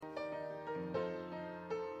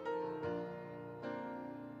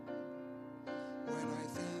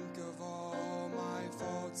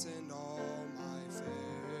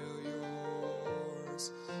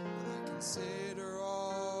times. When I consider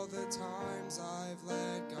all the times I've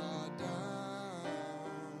let God down,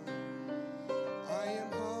 I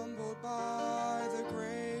am humbled by the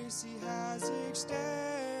grace He has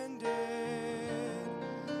extended.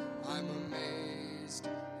 I'm amazed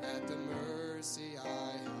at the mercy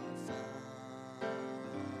I have found.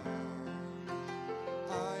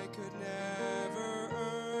 I could never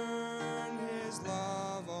earn His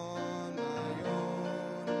love on my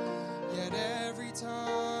own, yet every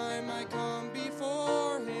time I come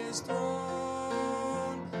before His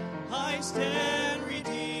throne, I stand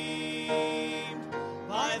redeemed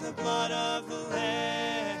by the blood of the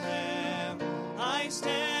Lamb. I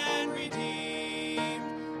stand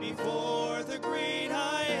redeemed before the great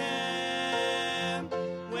I Am.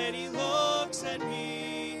 When He looks at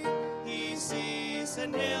me, He sees the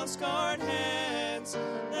nail-scarred hands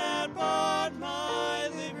that bought my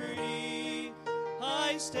liberty.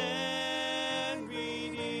 I stand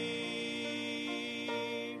redeemed.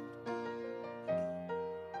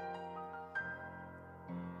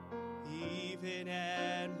 Even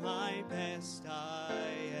at my best, I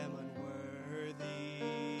am unworthy.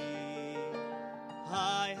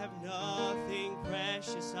 I have nothing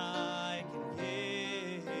precious I can give.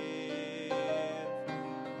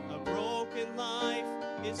 A broken life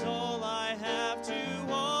is all I have to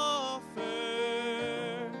offer,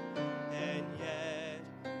 and yet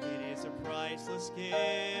it is a priceless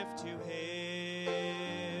gift to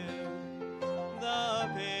Him. The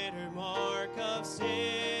bitter mark of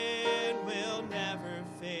sin will never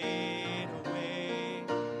fade away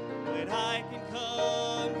when I can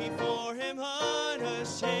come before Him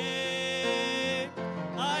unashamed.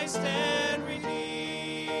 I stand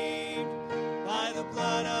redeemed by the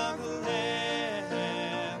blood of the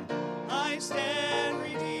Lamb. I stand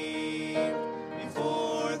redeemed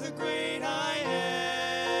before the great I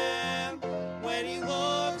Am. When He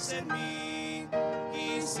looks at me,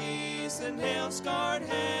 He sees the nail-scarred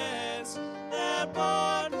hands that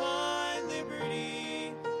bought my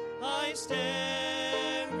liberty. I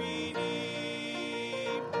stand redeemed.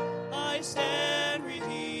 I stand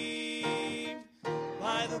redeemed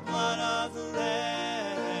by the blood of the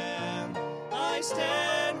Lamb. I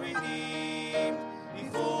stand redeemed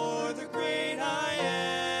before the great I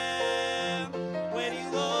Am. When He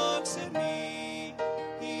looks at me,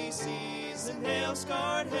 He sees the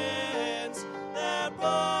nail-scarred hands that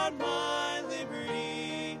bought my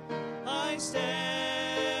liberty. I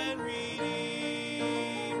stand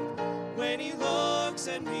redeemed. When He looks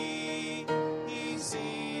at me, He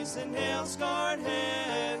sees the nail-scarred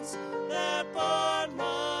hands that bought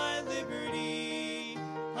my liberty.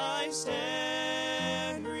 I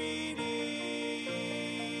stand redeemed.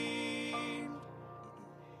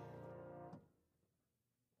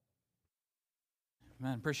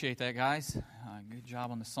 Man, appreciate that, guys. Good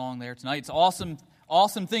job on the song there tonight. It's awesome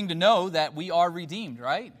thing to know that we are redeemed,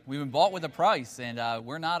 right? We've been bought with a price, and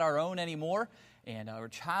we're not our own anymore, and we're a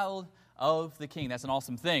child of the King. That's an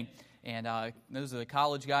awesome thing. And those are the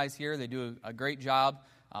college guys here. They do a great job.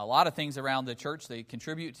 A lot of things around the church they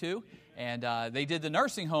contribute to. And they did the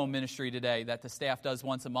nursing home ministry today that the staff does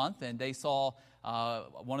once a month. And they saw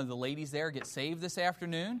one of the ladies there get saved this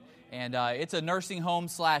afternoon. And it's a nursing home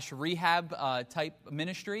 / rehab type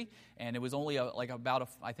ministry. And it was only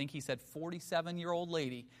I think he said 47-year-old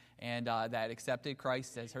lady and that accepted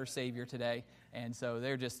Christ as her Savior today. And so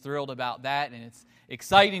they're just thrilled about that. And it's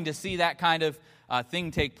exciting to see that kind of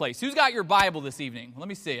thing take place. Who's got your Bible this evening? Let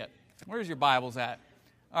me see it. Where's your Bibles at?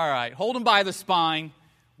 All right, hold them by the spine.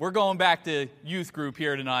 We're going back to youth group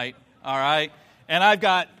here tonight, all right? And I've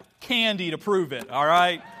got candy to prove it, all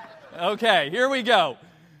right? Okay, here we go.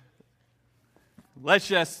 Let's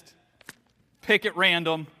just pick at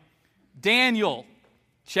random. Daniel,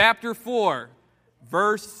 chapter 4,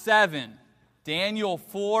 verse 7. Daniel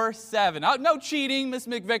 4:7. Oh, no cheating, Miss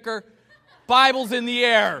McVicker. Bible's in the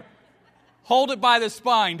air. Hold it by the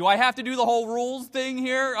spine. Do I have to do the whole rules thing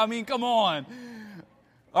here? I mean, come on.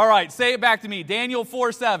 All right, say it back to me. Daniel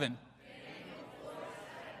 4:7.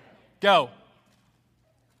 Go.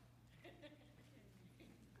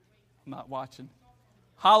 I'm not watching.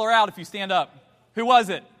 Holler out if you stand up. Who was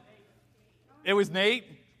it? It was Nate?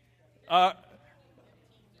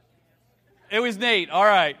 It was Nate. All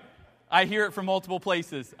right. I hear it from multiple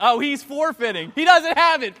places. Oh, he's forfeiting. He doesn't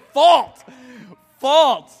have it. Fault.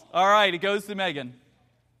 All right, it goes to Megan.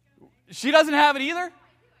 She doesn't have it either?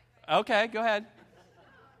 Okay, go ahead.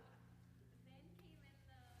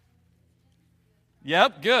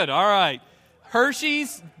 Yep, good. All right.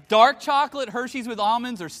 Hershey's, dark chocolate, Hershey's with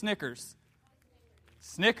almonds, or Snickers?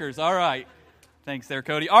 Snickers, all right. Thanks there,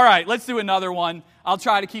 Cody. All right, let's do another one. I'll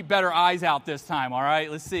try to keep better eyes out this time, all right?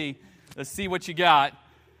 Let's see what you got.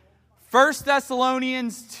 1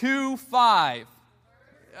 Thessalonians 2:5.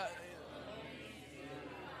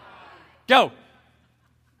 Go.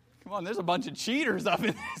 Come on, there's a bunch of cheaters up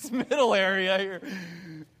in this middle area here.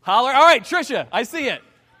 Holler. All right, Tricia, I see it.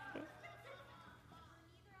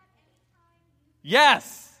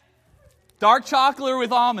 Yes. Dark chocolate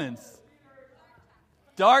with almonds.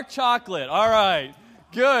 Dark chocolate. All right.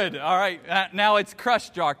 Good. All right. Now it's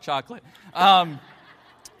crushed dark chocolate.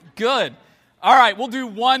 Good. All right. We'll do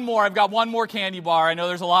one more. I've got one more candy bar. I know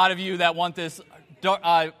there's a lot of you that want this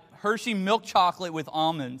Hershey milk chocolate with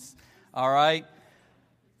almonds. All right.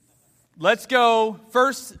 Let's go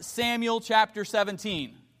 1 Samuel chapter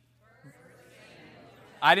 17.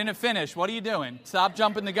 I didn't finish. What are you doing? Stop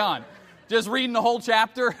jumping the gun. Just reading the whole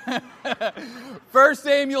chapter. 1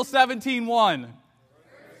 Samuel 17:1.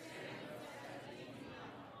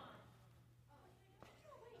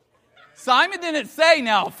 Simon didn't say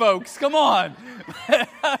now, folks. Come on.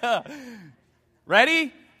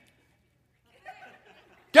 Ready?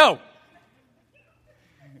 Go.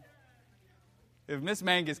 If Miss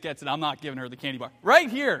Mangus gets it, I'm not giving her the candy bar. Right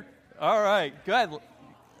here. All right. Go ahead.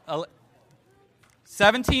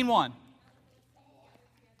 17:1.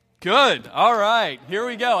 Good. All right. Here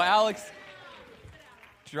we go. Alex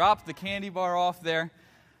dropped the candy bar off there.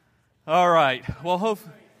 All right. Well,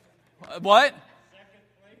 what?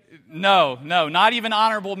 No, not even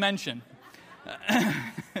honorable mention.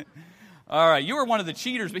 All right. You were one of the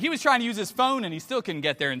cheaters, but he was trying to use his phone and he still couldn't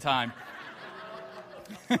get there in time.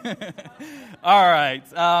 All right.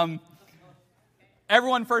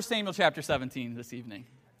 Everyone, 1 Samuel chapter 17 this evening.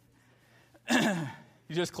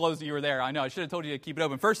 You just closed it. You were there. I know. I should have told you to keep it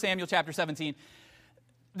open. 1 Samuel chapter 17.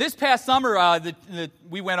 This past summer,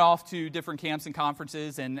 we went off to different camps and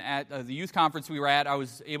conferences, and at the youth conference we were at, I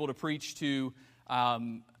was able to preach to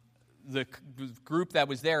the group that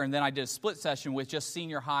was there, and then I did a split session with just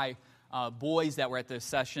senior high boys that were at the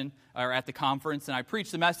session or at the conference, and I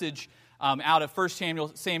preached the message out of 1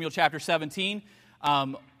 Samuel chapter 17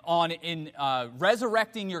 on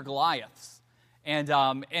resurrecting your Goliaths,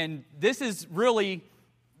 and this is really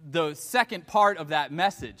the second part of that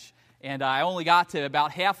message. And I only got to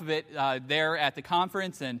about half of it there at the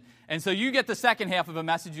conference. And so you get the second half of a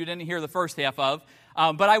message you didn't hear the first half of.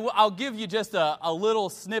 But I'll give you just a little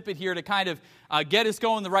snippet here to kind of get us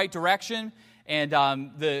going the right direction and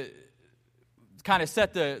kind of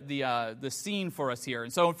set the scene for us here.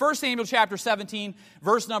 And so in 1 Samuel chapter 17,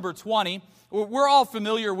 verse number 20, we're all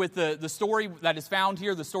familiar with the story that is found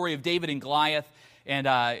here, the story of David and Goliath.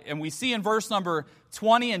 And we see in verse number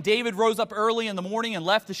 20, and David rose up early in the morning and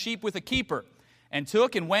left the sheep with a keeper, and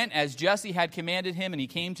took and went as Jesse had commanded him, and he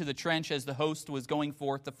came to the trench as the host was going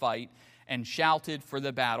forth to fight, and shouted for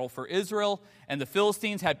the battle. For Israel and the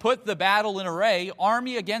Philistines had put the battle in array,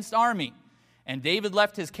 army against army. And David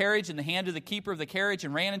left his carriage in the hand of the keeper of the carriage,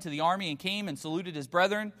 and ran into the army, and came and saluted his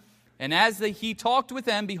brethren. And as he talked with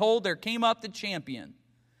them, behold, there came up the champion,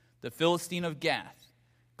 the Philistine of Gath,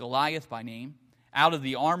 Goliath by name, out of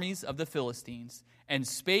the armies of the Philistines, and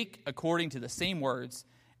spake according to the same words,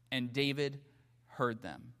 and David heard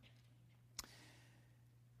them.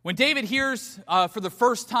 When David hears for the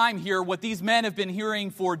first time here what these men have been hearing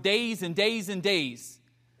for days and days and days,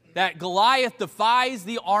 that Goliath defies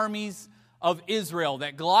the armies of Israel,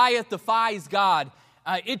 that Goliath defies God,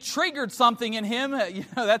 it triggered something in him.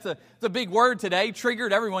 That's a big word today.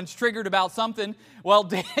 Triggered. Everyone's triggered about something. Well,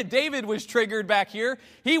 David was triggered back here.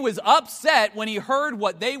 He was upset when he heard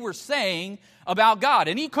what they were saying about God,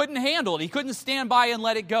 and he couldn't handle it. He couldn't stand by and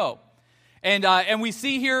let it go. And we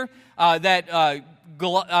see here that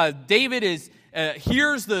David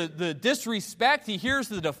hears the disrespect. He hears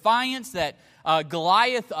the defiance that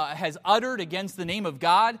Goliath has uttered against the name of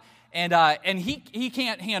God. And he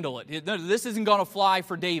can't handle it. This isn't going to fly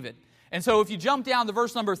for David. And so if you jump down to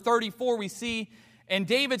verse number 34, we see, and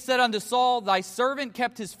David said unto Saul, thy servant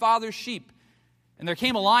kept his father's sheep. And there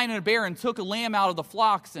came a lion and a bear and took a lamb out of the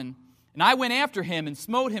flocks. And I went after him and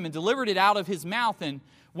smote him and delivered it out of his mouth. And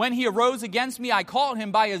when he arose against me, I caught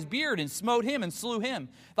him by his beard and smote him and slew him.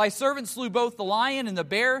 Thy servant slew both the lion and the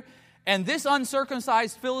bear. And this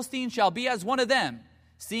uncircumcised Philistine shall be as one of them,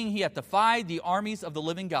 seeing he hath defied the armies of the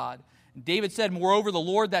living God. And David said, moreover, the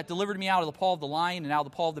Lord that delivered me out of the paw of the lion and out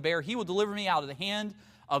of the paw of the bear, he will deliver me out of the hand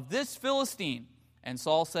of this Philistine. And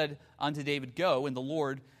Saul said unto David, go, and the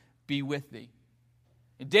Lord be with thee.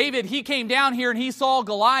 And David, he came down here and he saw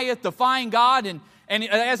Goliath defying God. And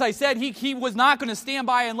as I said, he was not going to stand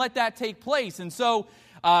by and let that take place. And so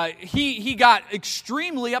he got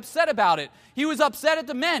extremely upset about it. He was upset at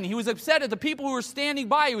the men. He was upset at the people who were standing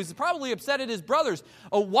by. He was probably upset at his brothers.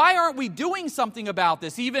 Why aren't we doing something about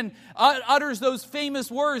this? He even utters those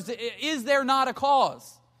famous words, "Is there not a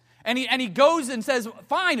cause?" And he goes and says,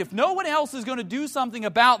 fine, if no one else is going to do something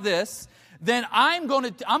about this, then I'm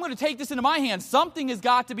going to take this into my hands. Something has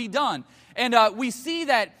got to be done. And we see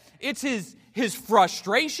that it's his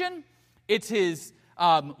frustration, it's his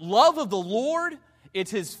love of the Lord,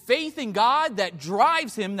 it's his faith in God that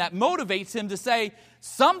drives him, that motivates him to say,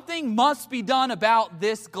 something must be done about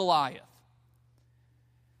this Goliath.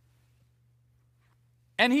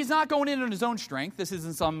 And he's not going in on his own strength. This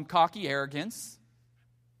isn't some cocky arrogance.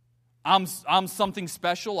 I'm something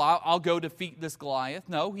special. I'll go defeat this Goliath.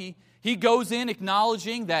 No, he goes in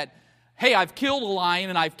acknowledging that, hey, I've killed a lion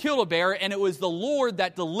and I've killed a bear, and it was the Lord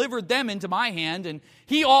that delivered them into my hand, and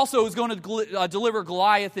he also is going to deliver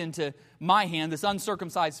Goliath into my hand, this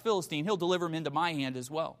uncircumcised Philistine. He'll deliver him into my hand as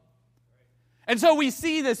well. And so we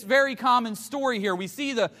see this very common story here. We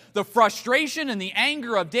see the frustration and the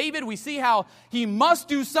anger of David. We see how he must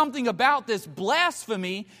do something about this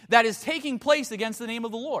blasphemy that is taking place against the name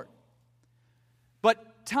of the Lord.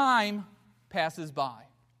 But time passes by.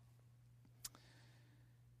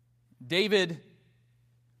 David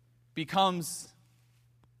becomes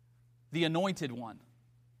the anointed one.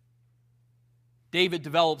 David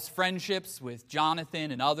develops friendships with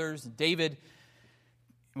Jonathan and others. David,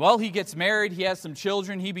 well, he gets married. He has some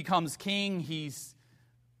children. He becomes king. He's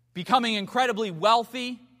becoming incredibly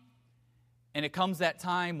wealthy. And it comes that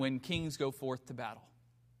time when kings go forth to battle.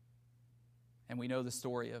 And we know the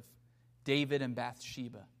story of David and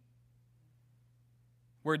Bathsheba,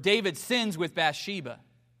 where David sins with Bathsheba.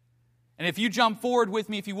 And if you jump forward with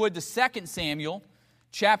me, if you would, to 2 Samuel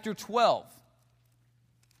chapter 12.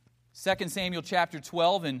 2 Samuel chapter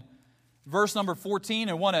 12 and verse number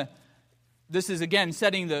 14. This is again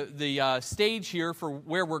setting the stage here for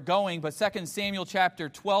where we're going, but 2 Samuel chapter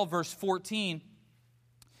 12 verse 14.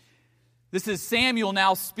 This is Samuel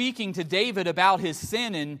now speaking to David about his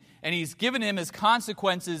sin, and he's given him his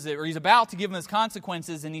consequences, or he's about to give him his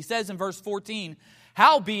consequences, and he says in verse 14,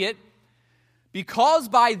 "Howbeit, because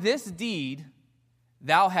by this deed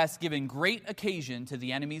thou hast given great occasion to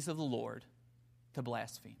the enemies of the Lord to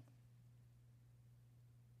blaspheme."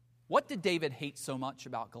 What did David hate so much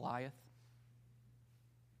about Goliath?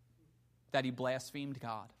 That he blasphemed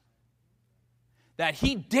God. That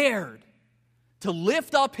he dared to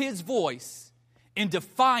lift up his voice in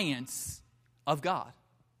defiance of God.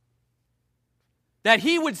 That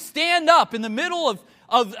he would stand up in the middle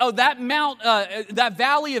of that mount, that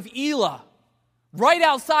valley of Elah, right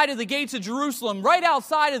outside of the gates of Jerusalem, right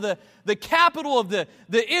outside of the capital of the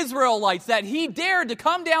Israelites, that he dared to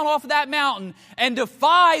come down off of that mountain and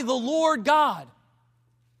defy the Lord God.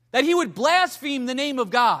 That he would blaspheme the name of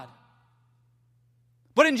God.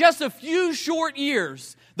 But in just a few short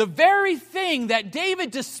years, the very thing that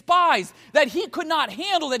David despised, that he could not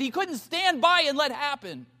handle, that he couldn't stand by and let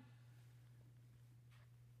happen,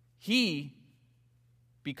 he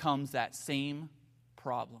becomes that same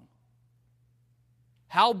problem.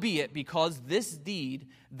 "Howbeit, because this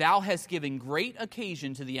deed thou hast given great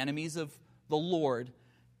occasion to the enemies of the Lord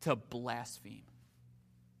to blaspheme."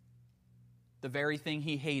 The very thing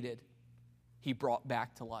he hated, he brought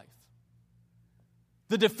back to life.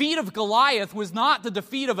 The defeat of Goliath was not the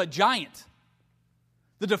defeat of a giant.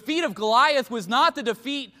 The defeat of Goliath was not the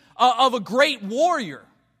defeat of a great warrior.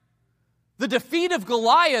 The defeat of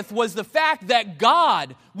Goliath was the fact that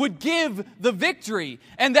God would give the victory,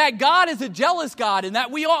 and that God is a jealous God, and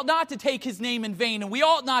that we ought not to take his name in vain, and we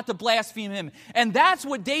ought not to blaspheme him. And that's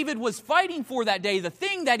what David was fighting for that day, the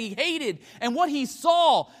thing that he hated, and what he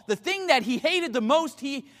saw, the thing that he hated the most,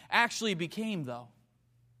 he actually became, though.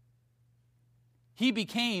 He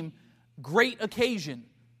became great occasion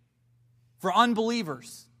for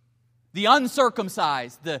unbelievers, the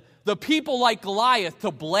uncircumcised, the people like Goliath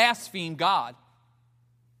to blaspheme God.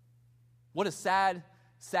 What a sad,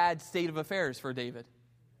 sad state of affairs for David.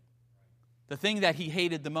 The thing that he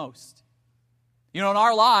hated the most. You know, in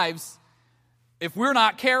our lives, if we're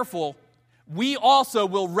not careful, we also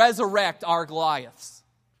will resurrect our Goliaths.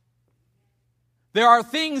 There are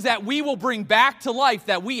things that we will bring back to life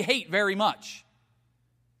that we hate very much.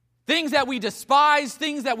 Things that we despise,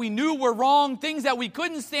 things that we knew were wrong, things that we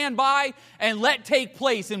couldn't stand by and let take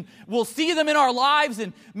place. And we'll see them in our lives,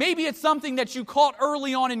 and maybe it's something that you caught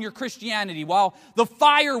early on in your Christianity while the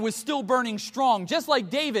fire was still burning strong. Just like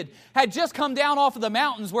David had just come down off of the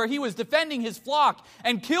mountains where he was defending his flock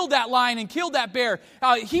and killed that lion and killed that bear.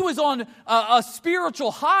 He was on a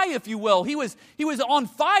spiritual high, if you will. He was on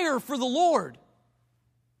fire for the Lord.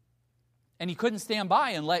 And he couldn't stand by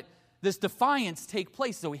and let this defiance take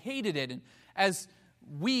place, so he hated it. And as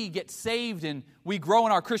we get saved and we grow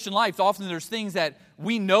in our Christian life, often there's things that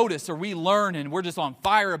we notice or we learn and we're just on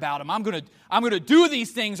fire about them. I'm going to do these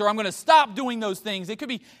things, or I'm going to stop doing those things. It could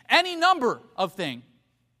be any number of things.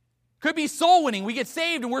 Could be soul winning. We get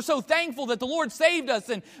saved and we're so thankful that the Lord saved us,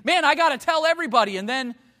 and man, I got to tell everybody, and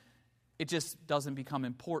then it just doesn't become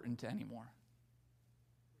important anymore.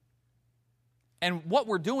 And what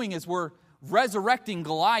we're doing is we're resurrecting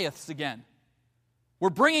Goliaths again. We're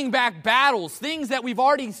bringing back battles, things that we've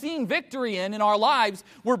already seen victory in our lives.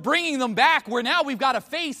 We're bringing them back, where now we've got to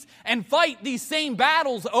face and fight these same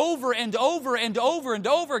battles over and over and over and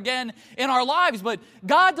over again in our lives. But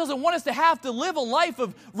God doesn't want us to have to live a life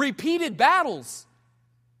of repeated battles.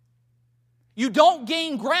 You don't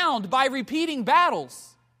gain ground by repeating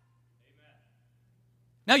battles.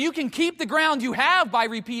 Now, you can keep the ground you have by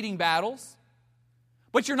repeating battles,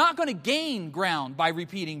 but you're not going to gain ground by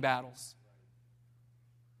repeating battles.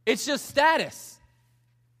 It's just status.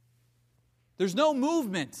 There's no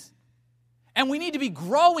movement. And we need to be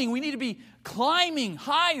growing. We need to be climbing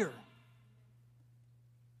higher.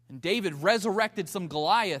 And David resurrected some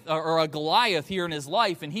Goliath, or a Goliath here in his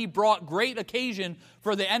life, and he brought great occasion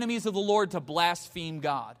for the enemies of the Lord to blaspheme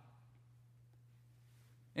God.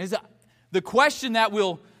 And the question that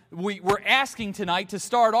we're asking tonight to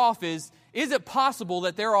start off is it possible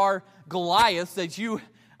that there are Goliaths that you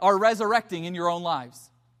are resurrecting in your own lives?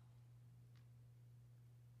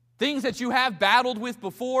 Things that you have battled with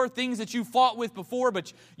before, things that you fought with before,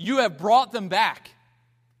 but you have brought them back.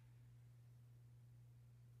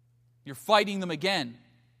 You're fighting them again.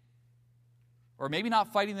 Or maybe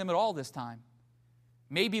not fighting them at all this time.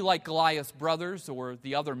 Maybe like Goliath's brothers or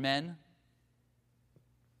the other men,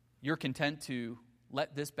 you're content to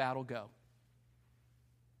let this battle go.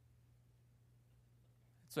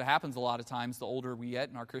 So it happens a lot of times the older we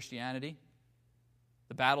get in our Christianity.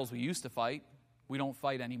 The battles we used to fight, we don't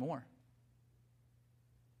fight anymore.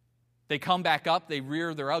 They come back up, they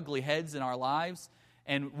rear their ugly heads in our lives,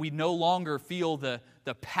 and we no longer feel the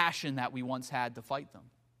passion that we once had to fight them.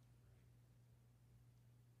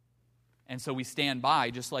 And so we stand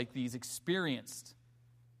by, just like these experienced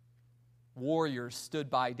warriors stood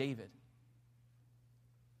by David.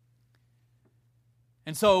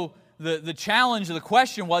 And so the challenge of the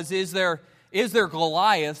question was, is there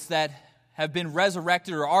Goliaths that have been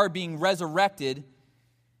resurrected or are being resurrected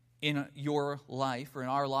in your life or in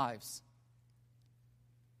our lives?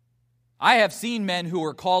 I have seen men who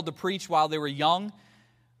were called to preach while they were young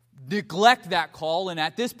neglect that call, and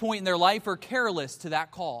at this point in their life are careless to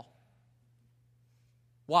that call.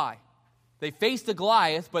 Why? They faced a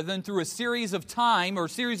Goliath, but then through a series of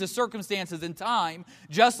circumstances in time,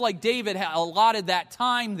 just like David had allotted that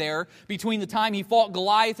time there between the time he fought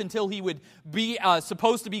Goliath until he would be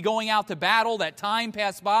supposed to be going out to battle, that time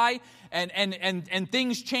passed by, and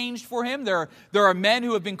things changed for him. There are men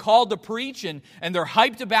who have been called to preach, and they're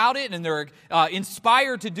hyped about it, and they're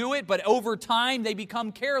inspired to do it, but over time they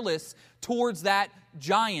become careless towards that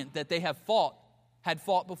giant that they had fought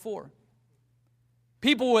before.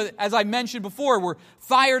 People, as I mentioned before, were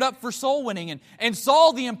fired up for soul winning and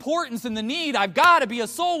saw the importance and the need. I've got to be a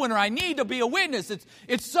soul winner. I need to be a witness.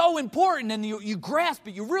 It's so important, and you grasp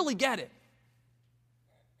it. You really get it.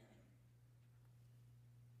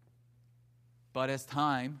 But as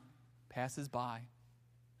time passes by,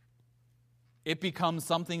 it becomes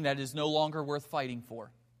something that is no longer worth fighting for.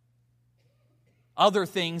 Other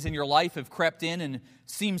things in your life have crept in and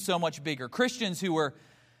seem so much bigger. Christians who were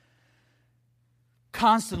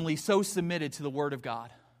constantly so submitted to the Word of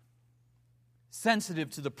God, sensitive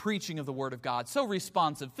to the preaching of the Word of God, so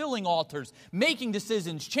responsive, filling altars, making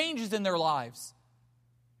decisions, changes in their lives.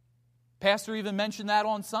 Pastor even mentioned that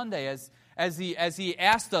on Sunday as he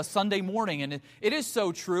asked us Sunday morning, and it is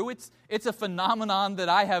so true. It's a phenomenon that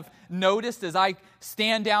I have noticed as I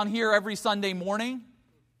stand down here every Sunday morning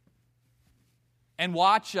and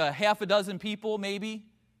watch half a dozen people maybe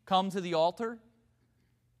come to the altar.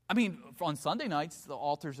 I mean, on Sunday nights, the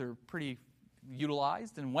altars are pretty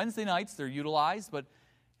utilized, and Wednesday nights they're utilized, but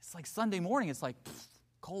it's like Sunday morning, it's like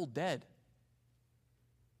cold dead.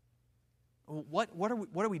 What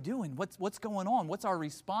are we doing? What's going on? What's our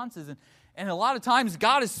responses? And a lot of times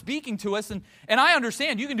God is speaking to us, and I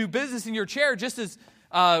understand you can do business in your chair just as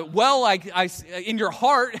well in your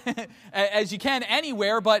heart as you can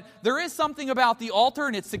anywhere, but there is something about the altar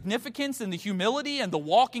and its significance and the humility and the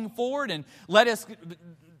walking forward, and let us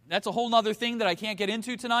that's a whole nother thing that I can't get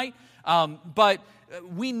into tonight. But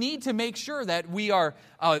we need to make sure that we are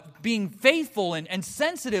being faithful and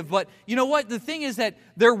sensitive. But you know what? The thing is that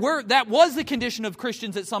that was the condition of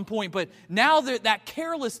Christians at some point, but now that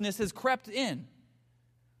carelessness has crept in.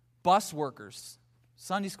 Bus workers,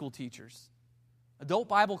 Sunday school teachers, adult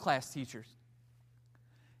Bible class teachers,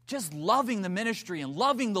 just loving the ministry and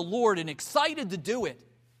loving the Lord and excited to do it.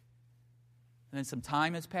 And then some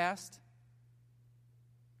time has passed,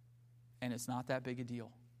 and it's not that big a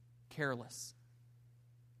deal. Careless.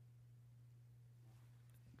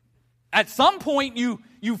 At some point,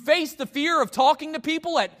 you faced the fear of talking to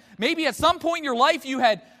people. Maybe at some point in your life, you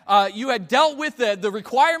had dealt with the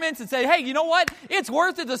requirements and said, "Hey, you know what? It's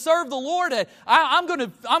worth it to serve the Lord. I'm going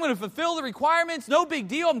to fulfill the requirements. No big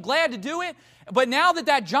deal. I'm glad to do it." But now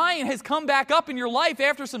that giant has come back up in your life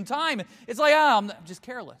after some time, it's like, I'm just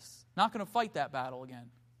careless. Not going to fight that battle again.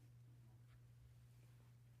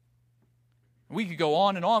 We could go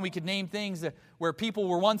on and on. We could name things where people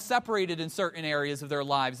were once separated in certain areas of their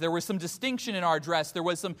lives. There was some distinction in our dress. There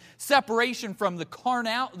was some separation from the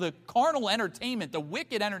carnal entertainment, the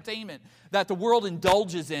wicked entertainment that the world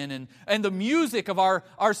indulges in, and the music of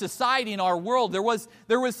our society and our world. There was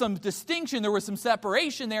some distinction. There was some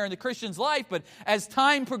separation there in the Christian's life. But as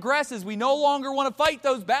time progresses, we no longer want to fight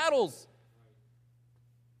those battles.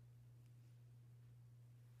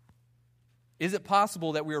 Is it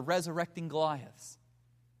possible that we are resurrecting Goliaths?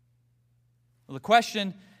 Well,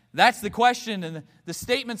 that's the question, and the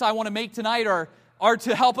statements I want to make tonight are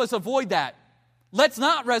to help us avoid that. Let's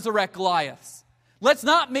not resurrect Goliaths. Let's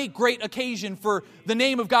not make great occasion for the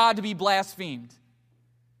name of God to be blasphemed.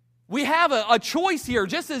 We have a choice here,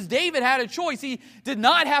 just as David had a choice. He did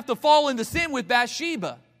not have to fall into sin with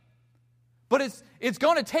Bathsheba. But it's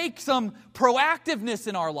going to take some proactiveness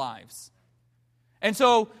in our lives. And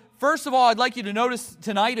so, first of all, I'd like you to notice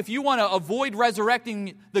tonight, if you want to avoid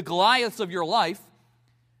resurrecting the Goliaths of your life,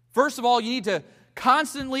 first of all, you need to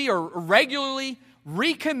constantly or regularly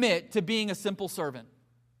recommit to being a simple servant.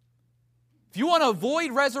 If you want to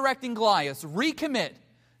avoid resurrecting Goliaths, recommit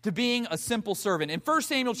to being a simple servant. In 1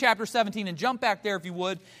 Samuel chapter 17, and jump back there if you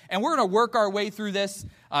would, and we're going to work our way through this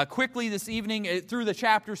quickly this evening through the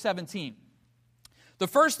chapter 17. The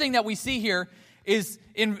first thing that we see here is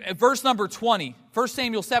in verse number 20. 1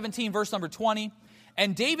 Samuel 17, verse number 20.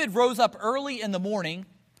 And David rose up early in the morning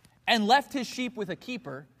and left his sheep with a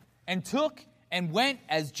keeper and took and went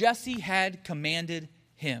as Jesse had commanded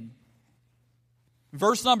him.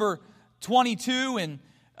 Verse number 22, and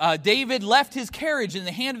David left his carriage in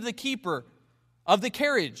the hand of the keeper of the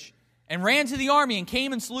carriage and ran to the army and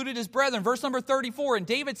came and saluted his brethren. Verse number 34, and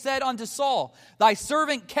David said unto Saul, thy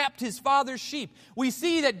servant kept his father's sheep. We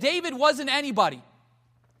see that David wasn't anybody.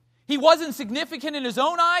 He wasn't significant in his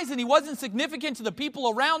own eyes, and he wasn't significant to the people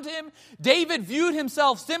around him. David viewed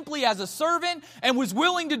himself simply as a servant and was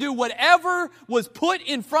willing to do whatever was put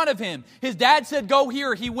in front of him. His dad said, go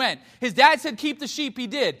here, he went. His dad said, keep the sheep, he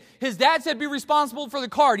did. His dad said, be responsible for the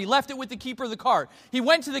cart. He left it with the keeper of the cart. He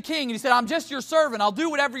went to the king and he said, I'm just your servant. I'll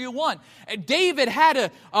do whatever you want. And David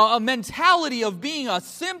had a mentality of being a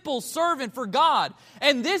simple servant for God.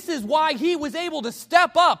 And this is why he was able to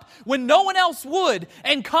step up when no one else would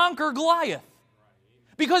and conquer Goliath.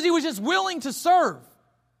 Because he was just willing to serve.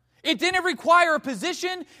 It didn't require a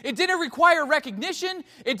position. It didn't require recognition.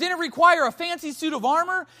 It didn't require a fancy suit of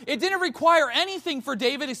armor. It didn't require anything for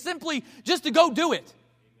David. It's simply just to go do it.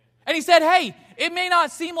 And he said, hey, it may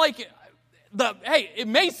seem like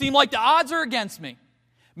the odds are against me. It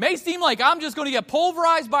may seem like I'm just going to get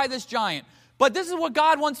pulverized by this giant. But this is what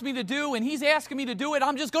God wants me to do, and he's asking me to do it.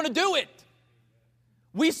 I'm just going to do it.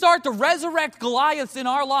 We start to resurrect Goliaths in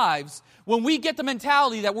our lives when we get the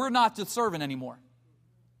mentality that we're not the servant anymore.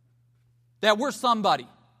 That we're somebody.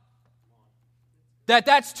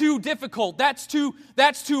 That's too difficult. That's too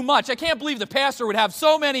much. I can't believe the pastor would have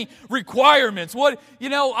so many requirements.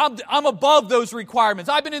 I'm above those requirements.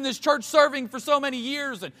 I've been in this church serving for so many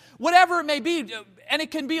years, and whatever it may be, and it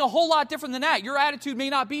can be a whole lot different than that. Your attitude may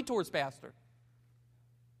not be towards pastor.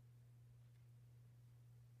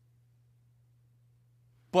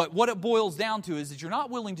 But what it boils down to is that you're not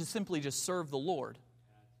willing to simply just serve the Lord.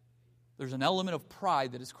 There's an element of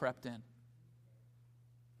pride that has crept in.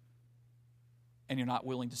 And you're not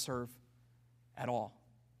willing to serve at all.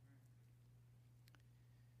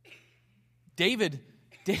 David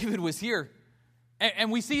was here.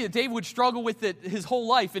 And we see that David would struggle with it his whole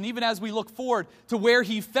life. And even as we look forward to where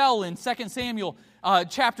he fell in 2 Samuel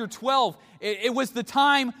chapter 12, it was the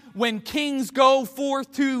time when kings go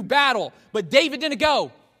forth to battle. But David didn't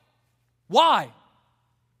go. Why?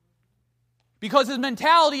 Because his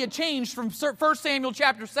mentality had changed from 1 Samuel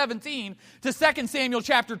chapter 17 to 2 Samuel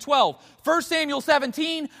chapter 12. 1 Samuel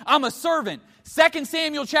 17, I'm a servant. 2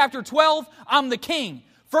 Samuel chapter 12, I'm the king.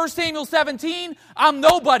 1 Samuel 17, I'm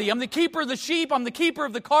nobody. I'm the keeper of the sheep. I'm the keeper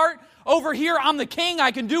of the cart. Over here, I'm the king.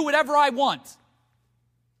 I can do whatever I want.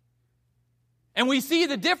 And we see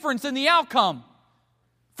the difference in the outcome.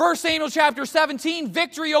 1 Samuel chapter 17,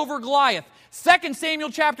 victory over Goliath. 2 Samuel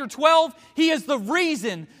chapter 12, he is the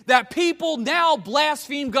reason that people now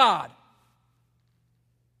blaspheme God.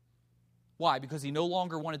 Why? Because he no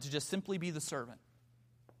longer wanted to just simply be the servant.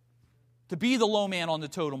 To be the low man on the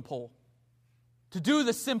totem pole. To do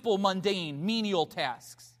the simple, mundane, menial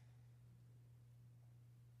tasks.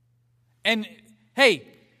 And, hey,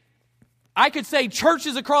 I could say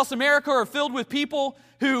churches across America are filled with people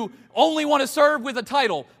who only want to serve with a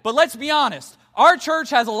title. But let's be honest. Our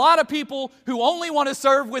church has a lot of people who only want to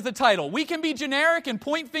serve with a title. We can be generic and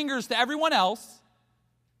point fingers to everyone else.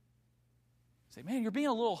 Say, man, you're being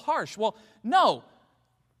a little harsh. Well, no.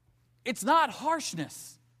 It's not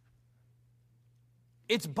harshness.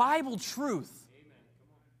 It's Bible truth.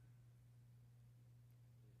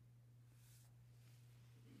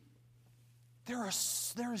 There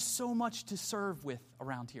is so much to serve with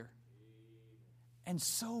around here. And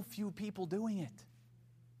so few people doing it.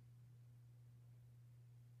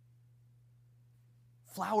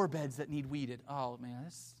 Flower beds that need weeded. Oh, man.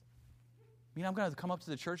 I'm going to come up to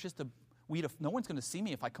the church just to weed. No one's going to see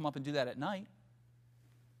me if I come up and do that at night.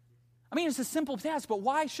 I mean, it's a simple task, but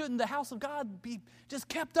why shouldn't the house of God be just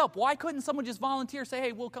kept up? Why couldn't someone just volunteer, say,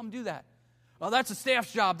 hey, we'll come do that? Well, that's a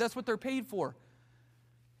staff's job. That's what they're paid for.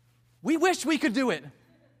 We wish we could do it.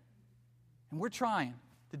 And we're trying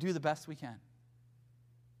to do the best we can.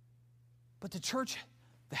 But the church,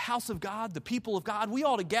 the house of God, the people of God, we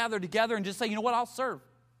ought to gather together and just say, you know what, I'll serve.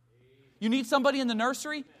 You need somebody in the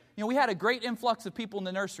nursery? You know, we had a great influx of people in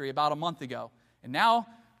the nursery about a month ago. And now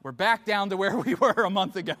we're back down to where we were a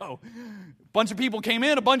month ago. A bunch of people came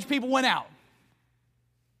in, a bunch of people went out.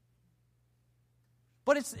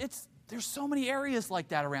 But there's so many areas like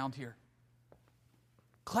that around here.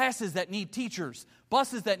 Classes that need teachers,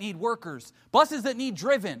 buses that need workers, buses that need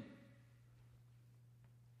driven,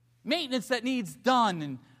 maintenance that needs done,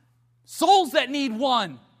 and souls that need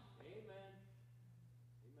won. Amen.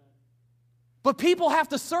 But people have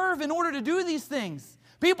to serve in order to do these things.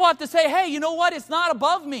 People have to say, hey, you know what? It's not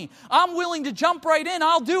above me. I'm willing to jump right in.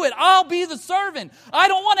 I'll do it. I'll be the servant. I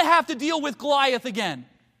don't want to have to deal with Goliath again.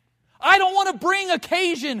 I don't want to bring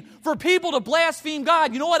occasion for people to blaspheme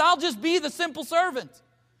God. You know what? I'll just be the simple servant.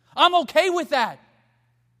 I'm okay with that.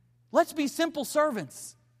 Let's be simple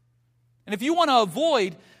servants. And if you want to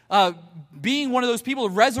avoid being one of those people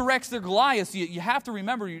who resurrects their Goliaths, you have to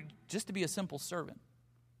remember just to be a simple servant.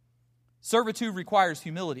 Servitude requires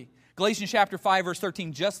humility. Galatians chapter 5, verse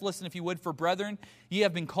 13, just listen if you would, for brethren, ye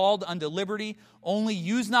have been called unto liberty. Only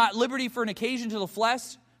use not liberty for an occasion to the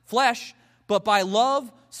flesh, but by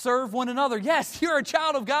love serve one another. Yes, you're a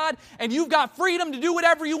child of God, and you've got freedom to do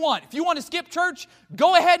whatever you want. If you want to skip church,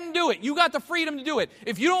 go ahead and do it. You got the freedom to do it.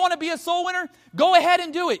 If you don't want to be a soul winner, go ahead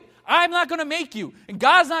and do it. I'm not going to make you, and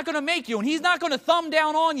God's not going to make you, and He's not going to thumb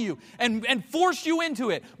down on you and force you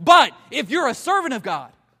into it. But if you're a servant of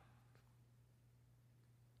God,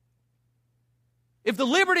 if the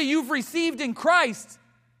liberty you've received in Christ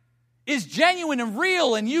is genuine and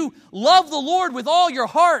real, and you love the Lord with all your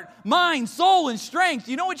heart, mind, soul, and strength,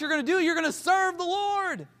 you know what you're going to do? You're going to serve the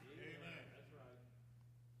Lord. Amen. That's right.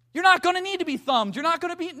 You're not going to need to be thumbed. You're not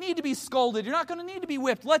going to need to be scolded. You're not going to need to be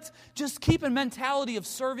whipped. Let's just keep a mentality of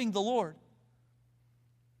serving the Lord.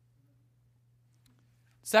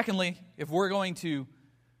 Secondly, if we're going to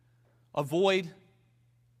avoid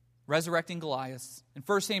resurrecting Goliath, in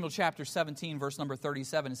 1 Samuel chapter 17, verse number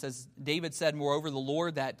 37, it says, David said, moreover, the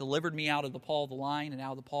Lord that delivered me out of the paw of the lion and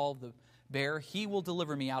out of the paw of the bear, He will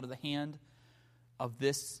deliver me out of the hand of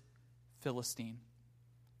this Philistine.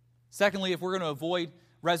 Secondly, if we're going to avoid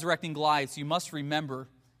resurrecting Goliath, you must remember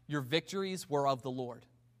your victories were of the Lord.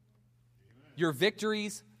 Your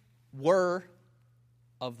victories were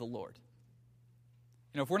of the Lord.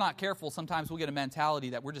 You know, if we're not careful, sometimes we'll get a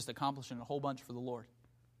mentality that we're just accomplishing a whole bunch for the Lord.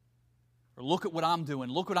 Or look at what I'm doing.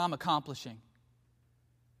 Look what I'm accomplishing.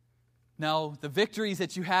 No, the victories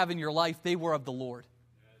that you have in your life, they were of the Lord.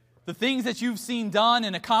 The things that you've seen done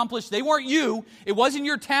and accomplished, they weren't you. It wasn't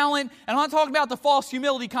your talent. And I'm not talking about the false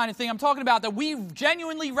humility kind of thing. I'm talking about that we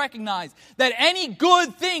genuinely recognize that any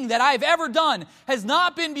good thing that I've ever done has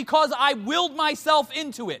not been because I willed myself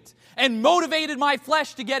into it and motivated my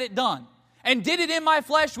flesh to get it done and did it in my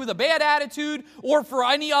flesh with a bad attitude or for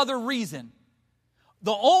any other reason.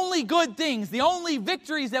 The only good things, the only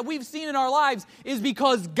victories that we've seen in our lives is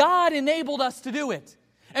because God enabled us to do it.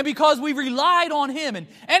 And because we relied on Him. And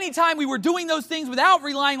anytime we were doing those things without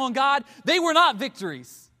relying on God, they were not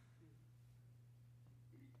victories.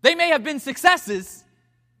 They may have been successes,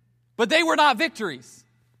 but they were not victories.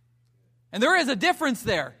 And there is a difference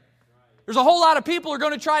there. There's a whole lot of people who are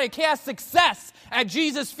going to try to cast success at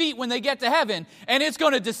Jesus' feet when they get to heaven, and it's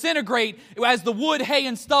going to disintegrate as the wood, hay,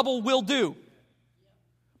 and stubble will do.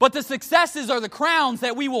 But the successes are the crowns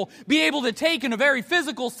that we will be able to take in a very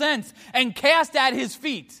physical sense and cast at His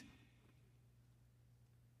feet.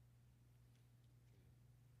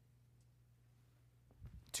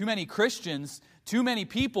 Too many Christians, too many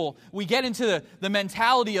people, we get into the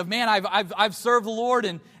mentality of, man, I've served the Lord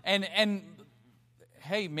and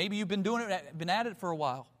hey, maybe you've been at it for a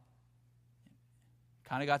while.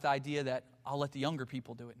 Kind of got the idea that I'll let the younger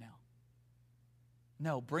people do it now.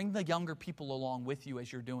 No, bring the younger people along with you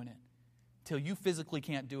as you're doing it till you physically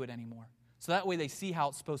can't do it anymore. So that way they see how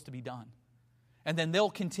it's supposed to be done. And then they'll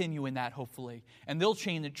continue in that, hopefully. And they'll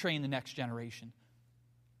train the next generation.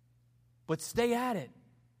 But stay at it.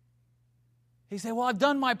 They say, well, I've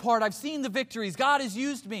done my part. I've seen the victories. God has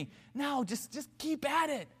used me. No, just keep at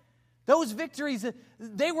it. Those victories,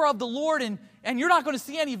 they were of the Lord, and you're not going to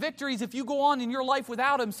see any victories if you go on in your life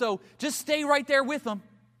without Him. So just stay right there with Him.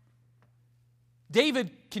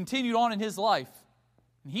 David continued on in his life.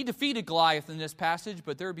 He defeated Goliath in this passage,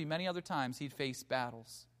 but there would be many other times he'd face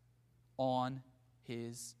battles on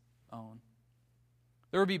his own.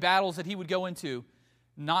 There would be battles that he would go into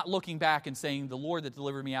not looking back and saying, the Lord that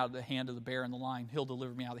delivered me out of the hand of the bear and the lion, He'll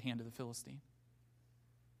deliver me out of the hand of the Philistine.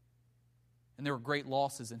 And there were great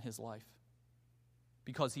losses in his life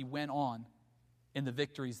because he went on in the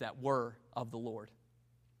victories that were of the Lord.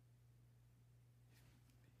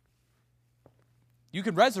 You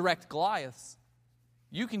can resurrect Goliaths.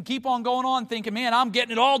 You can keep on going on thinking, man, I'm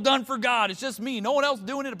getting it all done for God. It's just me. No one else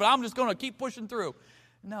doing it, but I'm just going to keep pushing through.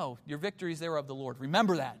 No, your victories, they were of the Lord.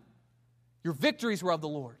 Remember that. Your victories were of the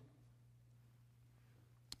Lord.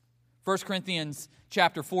 1 Corinthians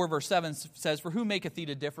chapter 4, verse 7 says, for who maketh thee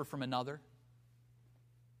to differ from another?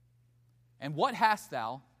 And what hast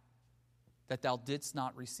thou that thou didst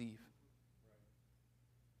not receive?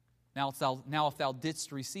 Now if thou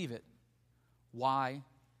didst receive it, why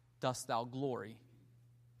dost thou glory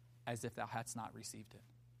as if thou hadst not received it?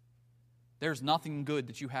 There's nothing good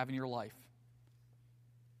that you have in your life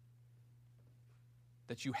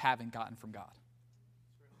that you haven't gotten from God.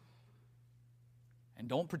 And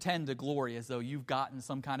don't pretend to glory as though you've gotten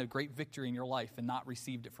some kind of great victory in your life and not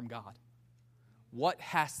received it from God. What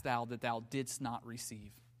hast thou that thou didst not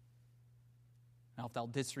receive? Now if thou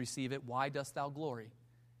didst receive it, why dost thou glory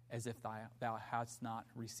as if thou hadst not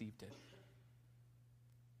received it?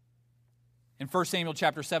 In 1 Samuel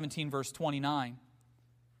chapter 17, verse 29,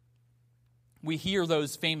 we hear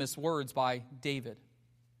those famous words by David.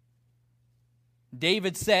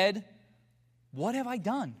 David said, what have I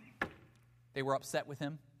done? They were upset with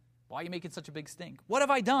him. Why are you making such a big stink? What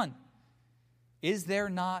have I done? Is there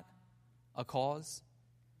not a cause?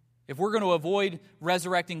 If we're going to avoid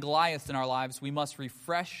resurrecting Goliath in our lives, we must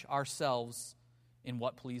refresh ourselves in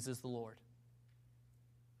what pleases the Lord.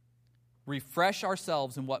 Refresh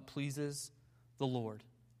ourselves in what pleases the Lord.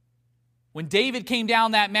 When David came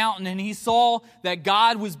down that mountain and he saw that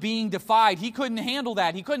God was being defied, he couldn't handle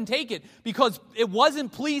that. He couldn't take it because it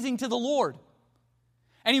wasn't pleasing to the Lord.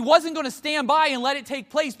 And he wasn't going to stand by and let it take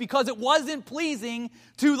place because it wasn't pleasing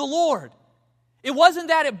to the Lord. It wasn't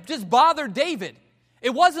that it just bothered David.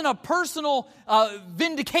 It wasn't a personal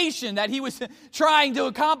vindication that he was trying to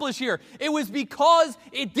accomplish here. It was because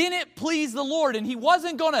it didn't please the Lord, and he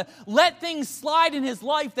wasn't going to let things slide in his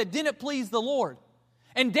life that didn't please the Lord.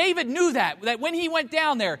 And David knew that when he went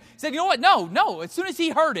down there, he said, you know what, no. As soon as he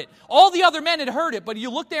heard it, all the other men had heard it, but you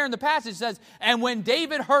look there in the passage, it says, and when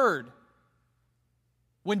David heard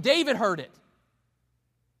it,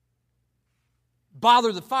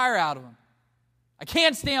 bothered the fire out of him. I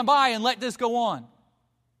can't stand by and let this go on.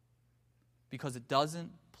 Because it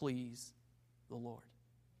doesn't please the Lord.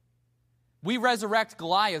 We resurrect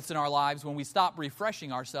Goliaths in our lives when we stop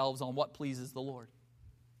refreshing ourselves on what pleases the Lord.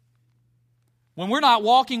 When we're not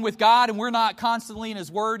walking with God and we're not constantly in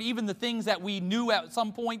His Word, even the things that we knew at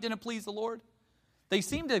some point didn't please the Lord, they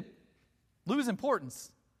seem to lose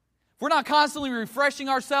importance. If we're not constantly refreshing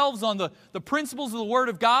ourselves on the principles of the Word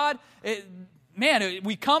of God,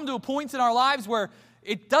 we come to a point in our lives where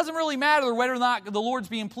it doesn't really matter whether or not the Lord's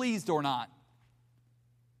being pleased or not.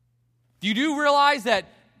 You do realize that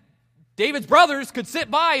David's brothers could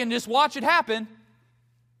sit by and just watch it happen.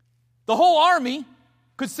 The whole army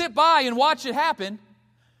could sit by and watch it happen,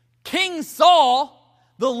 King Saul,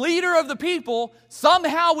 the leader of the people,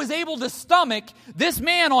 somehow was able to stomach this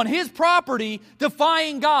man on his property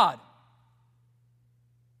defying God.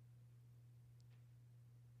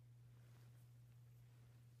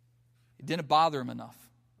 It didn't bother him enough.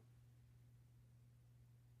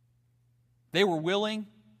 They were willing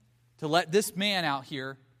to let this man out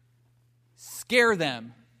here scare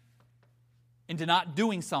them into not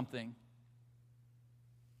doing something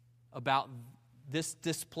about this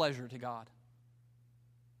displeasure to God.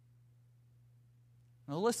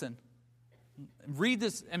 Now listen, read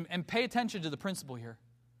this and pay attention to the principle here.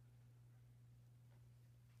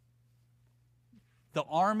 The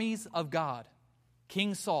armies of God,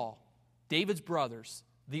 King Saul, David's brothers,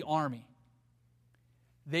 the army,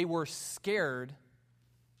 they were scared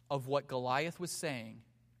of what Goliath was saying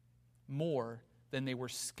more than they were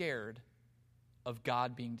scared of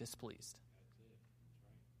God being displeased.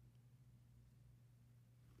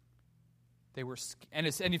 They were, and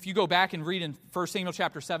if you go back and read in 1 Samuel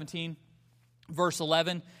chapter 17, verse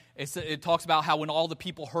 11, it talks about how when all the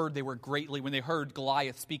people heard, when they heard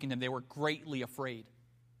Goliath speaking to them, they were greatly afraid.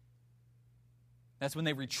 That's when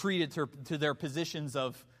they retreated to their positions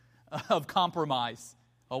of compromise.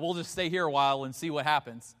 Oh, we'll just stay here a while and see what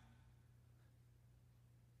happens.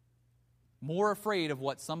 More afraid of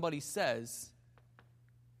what somebody says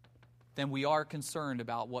than we are concerned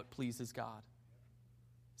about what pleases God.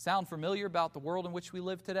 Sound familiar about the world in which we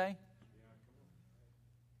live today?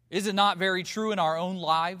 Is it not very true in our own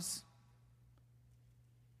lives?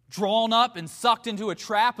 Drawn up and sucked into a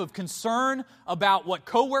trap of concern about what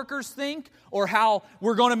coworkers think, or how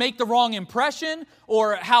we're going to make the wrong impression,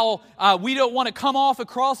 or how we don't want to come off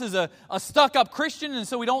across as a stuck-up Christian, and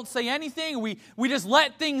so we don't say anything. We just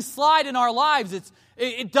let things slide in our lives.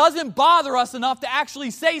 It doesn't bother us enough to actually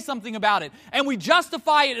say something about it, and we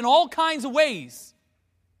justify it in all kinds of ways.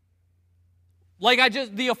 Like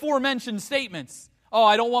the aforementioned statements. Oh,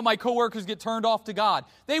 I don't want my coworkers to get turned off to God.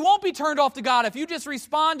 They won't be turned off to God if you just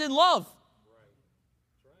respond in love.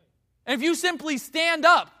 And if you simply stand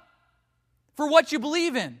up for what you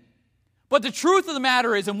believe in. But the truth of the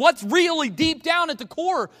matter is, and what's really deep down at the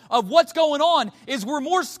core of what's going on, is we're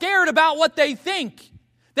more scared about what they think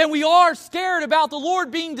than we are scared about the Lord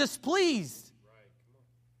being displeased.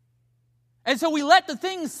 And so we let the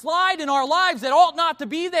things slide in our lives that ought not to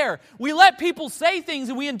be there. We let people say things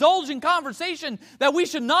and we indulge in conversation that we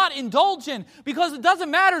should not indulge in, because it doesn't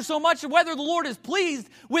matter so much whether the Lord is pleased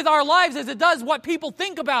with our lives as it does what people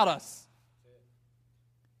think about us.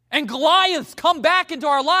 And Goliaths come back into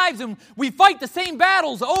our lives and we fight the same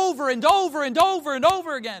battles over and over and over and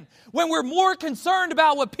over again when we're more concerned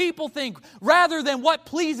about what people think rather than what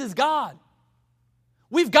pleases God.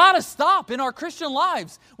 We've got to stop in our Christian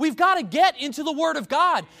lives. We've got to get into the Word of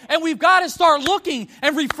God. And we've got to start looking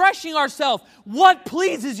and refreshing ourselves. What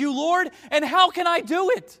pleases you, Lord? And how can I do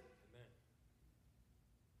it?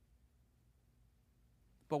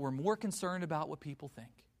 But we're more concerned about what people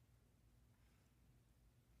think.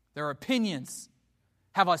 Their opinions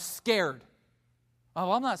have us scared.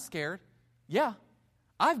 Oh, I'm not scared. Yeah,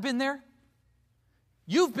 I've been there.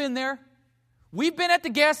 You've been there. We've been at the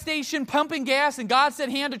gas station pumping gas and God said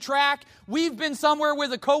hand a track. We've been somewhere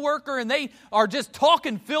with a coworker and they are just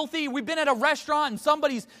talking filthy. We've been at a restaurant and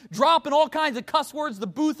somebody's dropping all kinds of cuss words the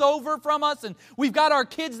booth over from us, and we've got our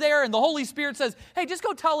kids there and the Holy Spirit says, hey, just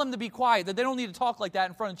go tell them to be quiet, that they don't need to talk like that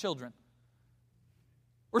in front of children.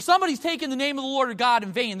 Or somebody's taking the name of the Lord God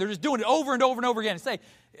in vain. They're just doing it over and over and over again and say,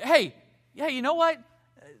 hey, you know what?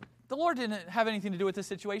 The Lord didn't have anything to do with this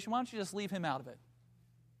situation. Why don't you just leave him out of it?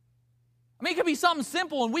 I mean, it could be something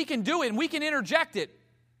simple and we can do it and we can interject it.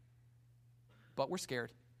 But we're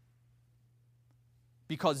scared.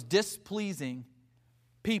 Because displeasing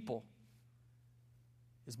people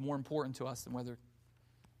is more important to us than whether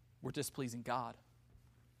we're displeasing God.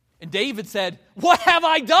 And David said, what have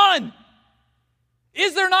I done?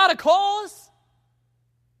 Is there not a cause?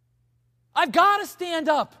 I've got to stand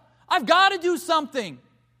up. I've got to do something.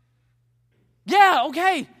 Yeah,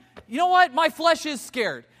 okay. You know what? My flesh is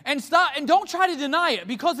scared. And don't try to deny it,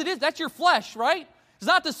 because it is. That's your flesh, right? It's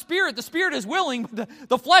not the Spirit. The Spirit is willing, but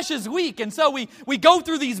the flesh is weak. And so we go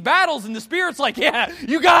through these battles, and the Spirit's like, yeah,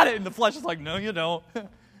 you got it. And the flesh is like, no, you don't.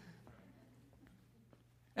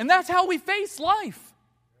 And that's how we face life.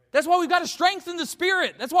 That's why we've got to strengthen the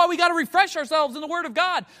Spirit. That's why we got to refresh ourselves in the Word of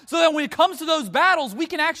God, so that when it comes to those battles, we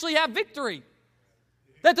can actually have victory.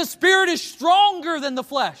 That the Spirit is stronger than the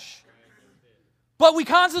flesh. But we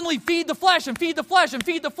constantly feed the flesh and feed the flesh and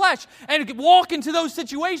feed the flesh and walk into those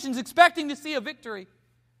situations expecting to see a victory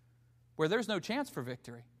where there's no chance for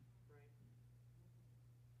victory.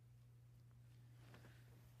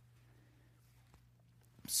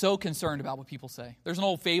 So concerned about what people say. There's an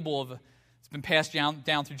old fable it's been passed down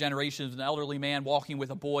through generations, an elderly man walking with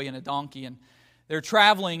a boy and a donkey, and they're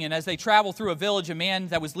traveling, and as they travel through a village, a man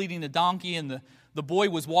that was leading the donkey and the boy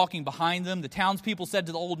was walking behind them. The townspeople said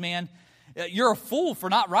to the old man, "You're a fool for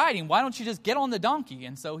not riding. Why don't you just get on the donkey?"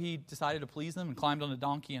 And so he decided to please them and climbed on the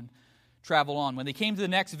donkey and traveled on. When they came to the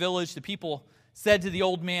next village, the people said to the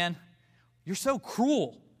old man, "You're so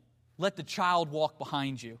cruel. Let the child walk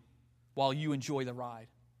behind you while you enjoy the ride."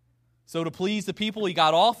 So to please the people, he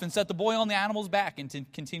got off and set the boy on the animal's back and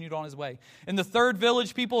continued on his way. In the third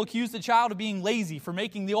village, people accused the child of being lazy for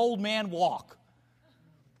making the old man walk.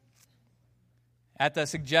 At the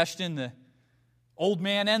suggestion, the old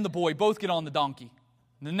man and the boy both get on the donkey.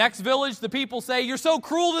 In the next village, the people say, "You're so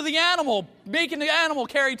cruel to the animal, making the animal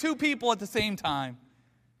carry two people at the same time."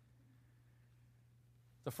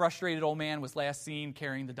 The frustrated old man was last seen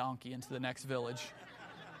carrying the donkey into the next village.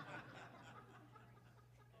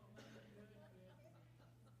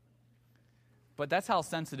 But that's how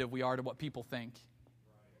sensitive we are to what people think.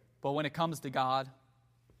 But when it comes to God,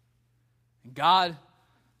 God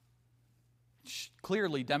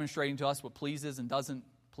clearly demonstrating to us what pleases and doesn't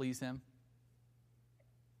please Him,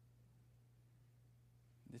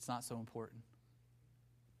 it's not so important.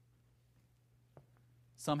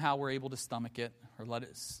 Somehow we're able to stomach it or let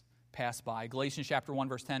it pass by. Galatians chapter 1,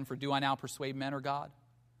 verse 10, "For do I now persuade men or God?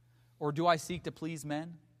 Or do I seek to please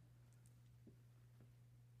men?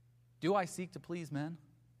 Do I seek to please men?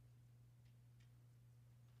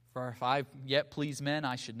 For if I yet please men,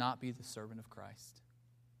 I should not be the servant of Christ."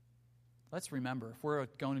 Let's remember, if we're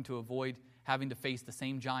going to avoid having to face the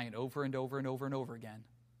same giant over and over and over and over again,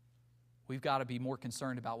 we've got to be more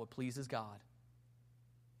concerned about what pleases God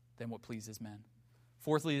than what pleases men.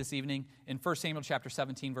 Fourthly, this evening, in 1 Samuel chapter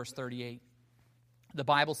 17, verse 38, the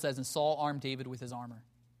Bible says, "And Saul armed David with his armor."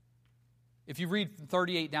 If you read from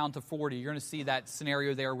 38 down to 40, you're going to see that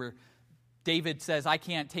scenario there where David says, "I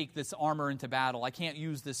can't take this armor into battle. I can't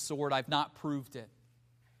use this sword. I've not proved it."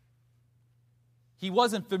 He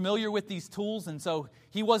wasn't familiar with these tools, and so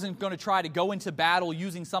he wasn't going to try to go into battle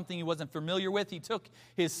using something he wasn't familiar with. He took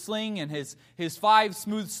his sling and his 5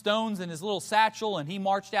 smooth stones and his little satchel, and he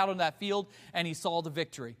marched out on that field, and he saw the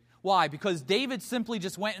victory. Why? Because David simply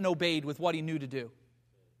just went and obeyed with what he knew to do.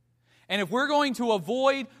 And if we're going to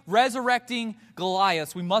avoid resurrecting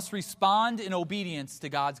Goliath, we must respond in obedience to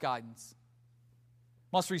God's guidance.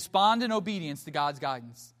 Must respond in obedience to God's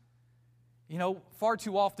guidance. You know, far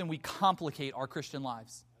too often we complicate our Christian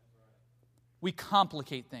lives. We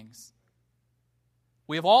complicate things.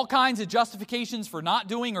 We have all kinds of justifications for not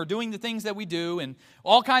doing or doing the things that we do, and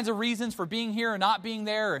all kinds of reasons for being here or not being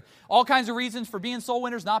there, or all kinds of reasons for being soul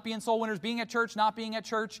winners, not being soul winners, being at church, not being at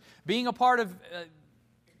church, being a part of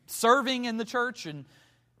serving in the church, and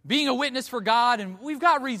being a witness for God. And we've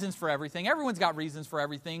got reasons for everything. Everyone's got reasons for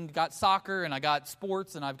everything. Got soccer, and I got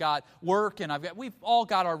sports, and I've got work, and we've all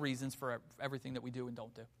got our reasons for everything that we do and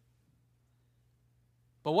don't do.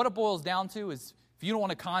 But what it boils down to is, if you don't want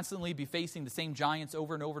to constantly be facing the same giants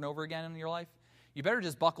over and over and over again in your life, you better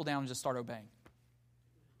just buckle down and just start obeying.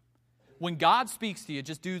 When God speaks to you,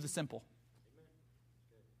 just do the simple.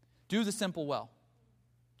 Do the simple well.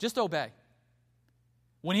 Just obey.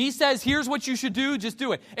 When He says, "Here's what you should do," just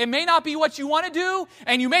do it. It may not be what you want to do,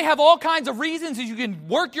 and you may have all kinds of reasons that you can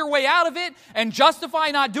work your way out of it and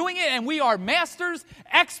justify not doing it, and we are masters,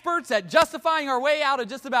 experts at justifying our way out of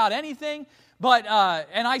just about anything. But,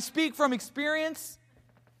 and I speak from experience,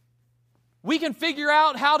 we can figure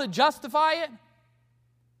out how to justify it.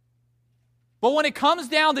 But when it comes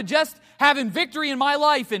down to just having victory in my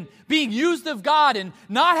life and being used of God and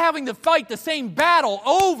not having to fight the same battle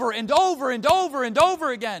over and over and over and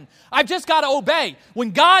over again, I've just got to obey.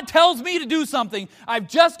 When God tells me to do something, I've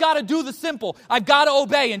just got to do the simple. I've got to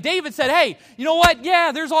obey. And David said, "Hey, you know what?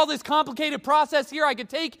 Yeah, there's all this complicated process here. I could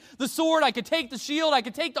take the sword, I could take the shield, I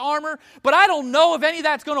could take the armor, but I don't know if any of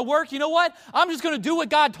that's going to work. You know what? I'm just going to do what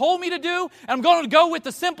God told me to do, and I'm going to go with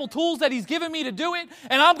the simple tools that He's given me to do it,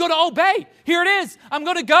 and I'm going to obey. Here it is. I'm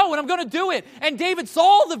going to go, and I'm going to do it." And David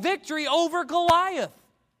saw the victory over Goliath.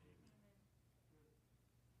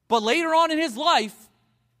 But later on in his life,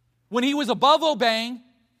 when he was above obeying,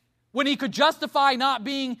 when he could justify not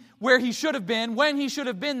being where he should have been, when he should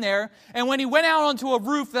have been there, and when he went out onto a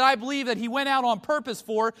roof that I believe that he went out on purpose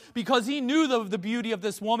for, because he knew the beauty of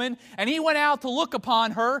this woman, and he went out to look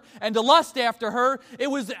upon her and to lust after her,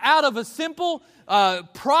 it was out of a simple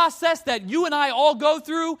process that you and I all go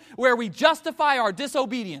through, where we justify our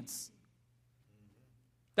disobedience.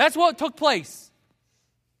 That's what took place.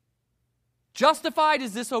 Justified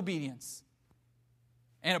his disobedience.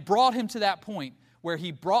 And it brought him to that point where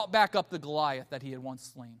he brought back up the Goliath that he had once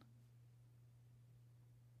slain.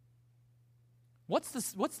 What's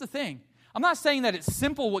the thing? I'm not saying that it's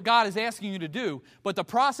simple what God is asking you to do, but the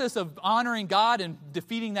process of honoring God and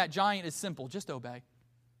defeating that giant is simple. Just obey.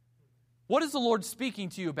 What is the Lord speaking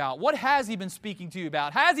to you about? What has He been speaking to you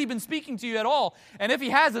about? Has He been speaking to you at all? And if He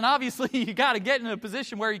hasn't, obviously you got to get in a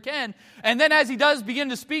position where He can. And then as He does begin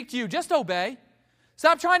to speak to you, just obey.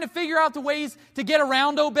 Stop trying to figure out the ways to get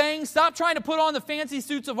around obeying. Stop trying to put on the fancy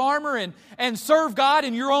suits of armor and serve God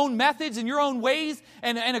in your own methods and your own ways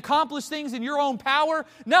and accomplish things in your own power.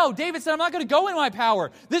 No, David said, I'm not going to go in my power.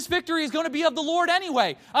 This victory is going to be of the Lord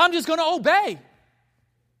anyway. I'm just going to obey.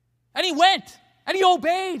 And he went, and he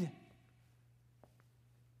obeyed.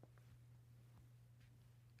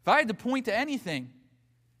 If I had to point to anything,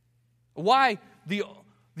 why the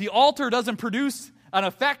altar doesn't produce an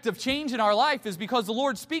effect of change in our life is because the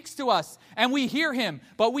Lord speaks to us and we hear Him,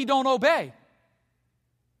 but we don't obey.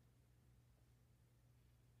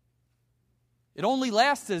 It only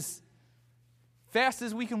lasts as fast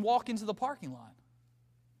as we can walk into the parking lot.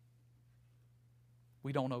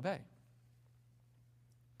 We don't obey.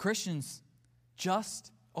 Christians, just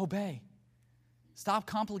obey. Stop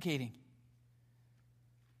complicating.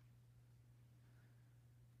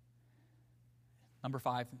 Number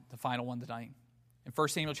 5, the final one tonight. In 1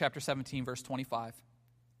 Samuel chapter 17, verse 25.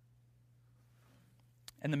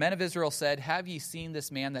 And the men of Israel said, Have ye seen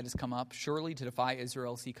this man that is come up? Surely to defy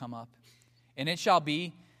Israel is he come up. And it shall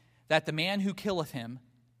be that the man who killeth him,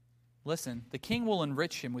 listen, the king will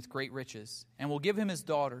enrich him with great riches, and will give him his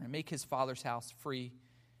daughter, and make his father's house free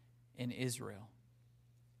in Israel.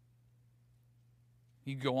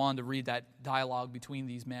 You can go on to read that dialogue between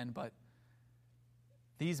these men, but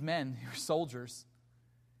these men, who are soldiers,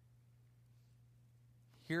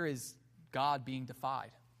 here is God being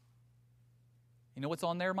defied. You know what's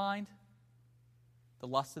on their mind? The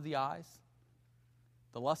lust of the eyes,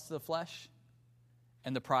 the lust of the flesh,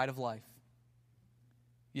 and the pride of life.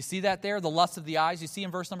 You see that there, the lust of the eyes? You see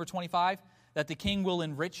in verse number 25 that the king will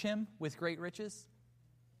enrich him with great riches?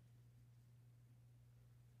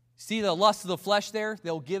 See the lust of the flesh there?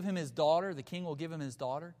 They'll give him his daughter. The king will give him his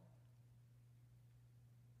daughter.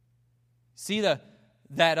 See the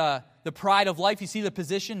pride of life? You see the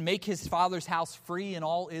position? Make his father's house free in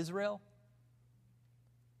all Israel?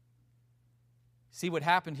 See, what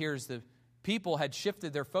happened here is the people had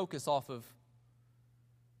shifted their focus off of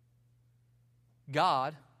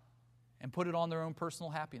God and put it on their own personal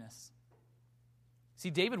happiness. See,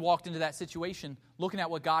 David walked into that situation looking at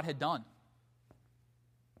what God had done.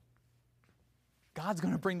 God's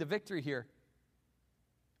going to bring the victory here.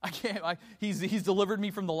 He's delivered me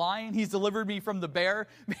from the lion. He's delivered me from the bear.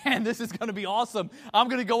 Man, this is going to be awesome. I'm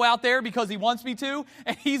going to go out there because He wants me to,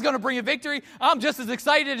 and He's going to bring a victory. I'm just as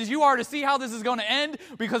excited as you are to see how this is going to end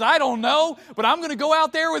because I don't know, but I'm going to go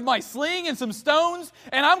out there with my sling and some stones,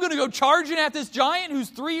 and I'm going to go charging at this giant who's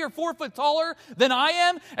 3 or 4 foot taller than I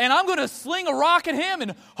am, and I'm going to sling a rock at him,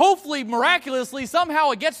 and hopefully, miraculously, somehow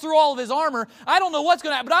it gets through all of his armor. I don't know what's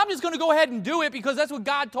going to happen, but I'm just going to go ahead and do it because that's what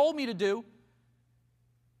God told me to do.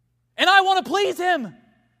 And I want to please Him.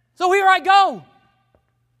 So here I go.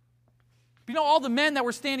 You know, all the men that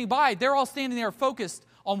were standing by, they're all standing there focused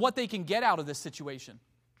on what they can get out of this situation.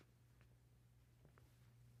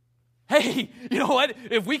 Hey, you know what?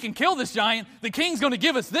 If we can kill this giant, the king's going to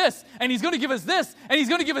give us this, and he's going to give us this, and he's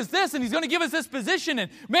going to give us this, and he's going to give us this position, and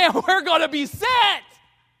man, we're going to be set.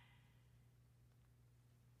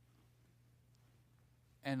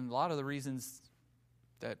 And a lot of the reasons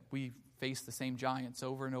that we face the same giants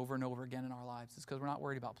over and over and over again in our lives is because we're not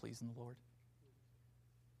worried about pleasing the Lord.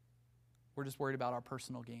 We're just worried about our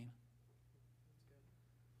personal gain.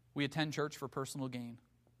 We attend church for personal gain.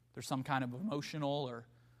 There's some kind of emotional or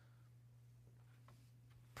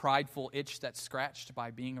prideful itch that's scratched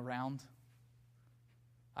by being around.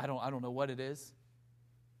 I don't know what it is,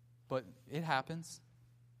 but it happens.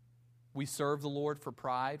 We serve the Lord for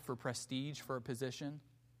pride, for prestige, for a position.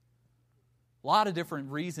 A lot of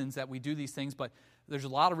different reasons that we do these things, but there's a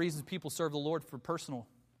lot of reasons people serve the Lord for personal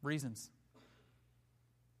reasons.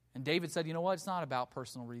 And David said, you know what? It's not about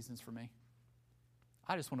personal reasons for me.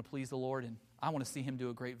 I just want to please the Lord, and I want to see Him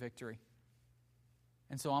do a great victory.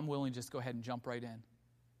 And so I'm willing to just go ahead and jump right in.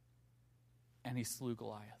 And he slew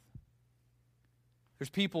Goliath.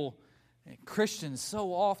 There's people, Christians,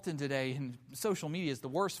 so often today, and social media is the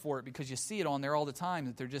worst for it because you see it on there all the time,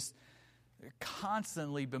 that they're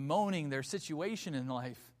constantly bemoaning their situation in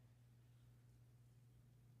life.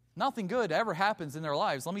 Nothing good ever happens in their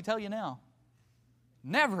lives, let me tell you now.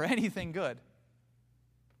 Never anything good.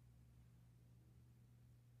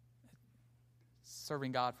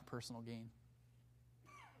 Serving God for personal gain.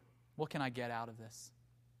 What can I get out of this?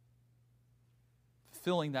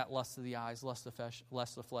 Fulfilling that lust of the eyes, lust of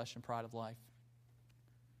the flesh, and pride of life.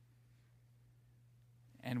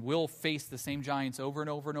 And we'll face the same giants over and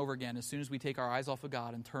over and over again as soon as we take our eyes off of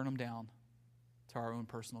God and turn them down to our own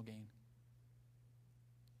personal gain.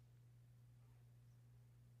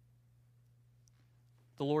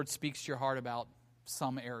 The Lord speaks to your heart about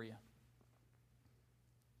some area.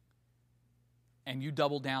 And you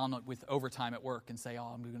double down with overtime at work and say, oh,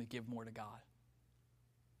 I'm going to give more to God.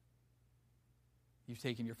 You've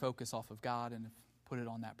taken your focus off of God and have put it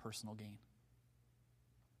on that personal gain.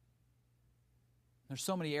 There's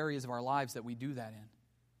so many areas of our lives that we do that in.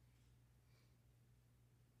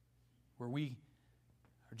 Where we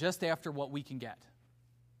are just after what we can get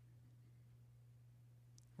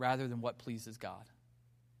rather than what pleases God.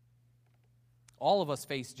 All of us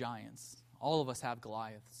face giants. All of us have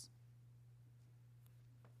Goliaths.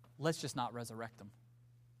 Let's just not resurrect them.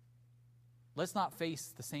 Let's not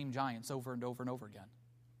face the same giants over and over and over again.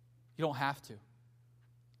 You don't have to.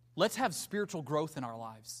 Let's have spiritual growth in our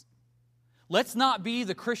lives. Let's not be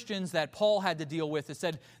the Christians that Paul had to deal with that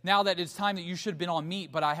said, now that it's time that you should have been on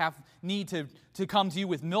meat, but I need to come to you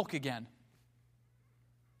with milk again.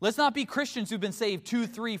 Let's not be Christians who've been saved 2,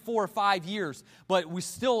 3, 4, 5 years, but we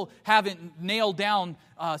still haven't nailed down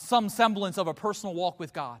some semblance of a personal walk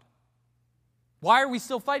with God. Why are we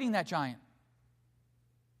still fighting that giant?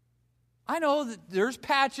 I know that there's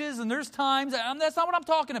patches and there's times. That's not what I'm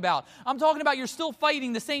talking about. I'm talking about you're still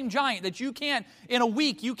fighting the same giant that you can't, in a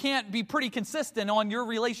week, you can't be pretty consistent on your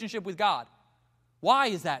relationship with God. Why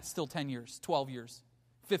is that still 10 years, 12 years,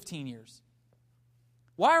 15 years?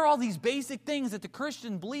 Why are all these basic things that the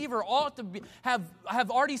Christian believer ought to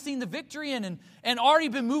have already seen the victory in and already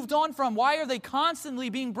been moved on from? Why are they constantly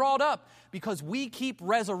being brought up? Because we keep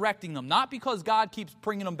resurrecting them, not because God keeps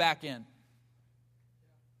bringing them back in.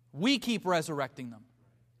 We keep resurrecting them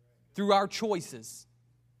through our choices,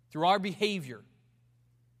 through our behavior,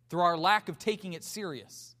 through our lack of taking it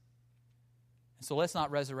serious. And so let's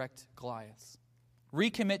not resurrect Goliaths.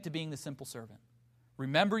 Recommit to being the simple servant.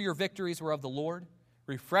 Remember your victories were of the Lord.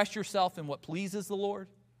 Refresh yourself in what pleases the Lord.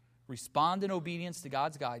 Respond in obedience to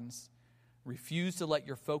God's guidance. Refuse to let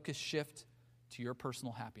your focus shift to your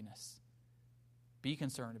personal happiness. Be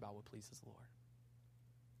concerned about what pleases the Lord.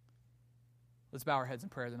 Let's bow our heads in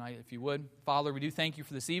prayer tonight, if you would. Father, we do thank you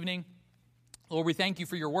for this evening. Lord, we thank you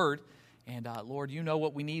for your word. And Lord, you know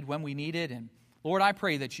what we need when we need it. And Lord, I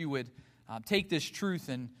pray that you would take this truth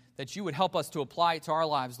and that you would help us to apply it to our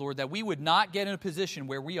lives, Lord, that we would not get in a position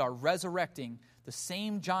where we are resurrecting the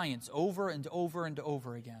same giants over and over and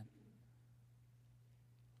over again.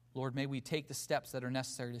 Lord, may we take the steps that are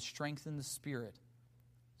necessary to strengthen the spirit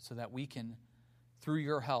so that we can, through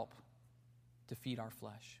your help, defeat our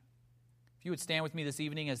flesh. If you would stand with me this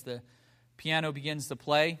evening as the piano begins to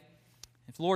play. If Lord